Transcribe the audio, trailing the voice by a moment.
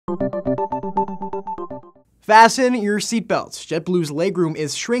Fasten your seatbelts. JetBlue's legroom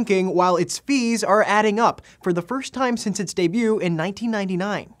is shrinking while its fees are adding up for the first time since its debut in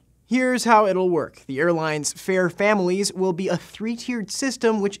 1999. Here's how it'll work. The airline's fare families will be a three-tiered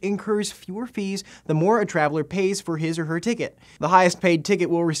system which incurs fewer fees the more a traveler pays for his or her ticket. The highest paid ticket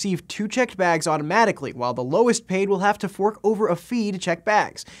will receive 2 checked bags automatically, while the lowest paid will have to fork over a fee to check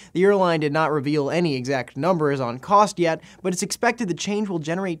bags. The airline did not reveal any exact numbers on cost yet, but it's expected the change will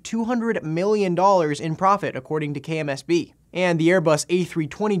generate $200 million in profit, according to KMSB. And the Airbus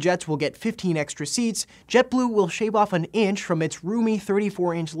A320 jets will get 15 extra seats. JetBlue will shave off an inch from its roomy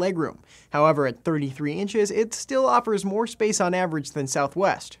 34-inch legroom. However, at 33 inches, it still offers more space on average than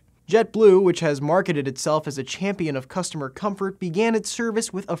Southwest. JetBlue, which has marketed itself as a champion of customer comfort, began its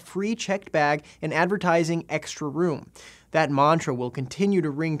service with a free checked bag and advertising extra room. That mantra will continue to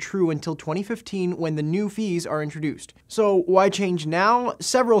ring true until 2015 when the new fees are introduced. So why change now?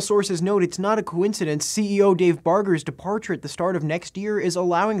 Several sources note it's not a coincidence CEO Dave Barger's departure at the start of next year is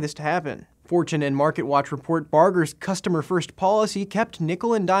allowing this to happen. Fortune and MarketWatch report Barger's customer-first policy kept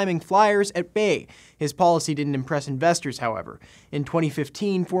nickel-and-diming Fliers at bay. His policy didn't impress investors, however. In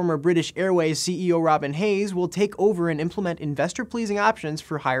 2015, former British Airways CEO Robin Hayes will take over and implement investor-pleasing options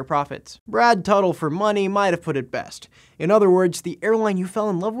for higher profits. Brad Tuttle for Money might have put it best. In other words, the airline you fell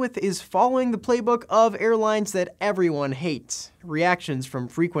in love with is following the playbook of airlines that everyone hates. Reactions from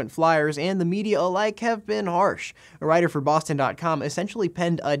frequent flyers and the media alike have been harsh. A writer for Boston.com essentially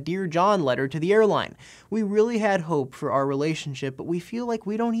penned a Dear John letter to the airline. "We really had hope for our relationship, but we feel like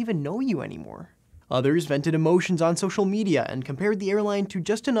we don't even know you anymore." Others vented emotions on social media and compared the airline to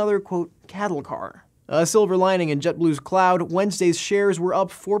just another, quote, cattle car. A silver lining in JetBlue's cloud, Wednesday's shares were up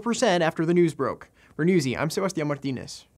 4% after the news broke. For Newsy, I'm Sebastián Martinez.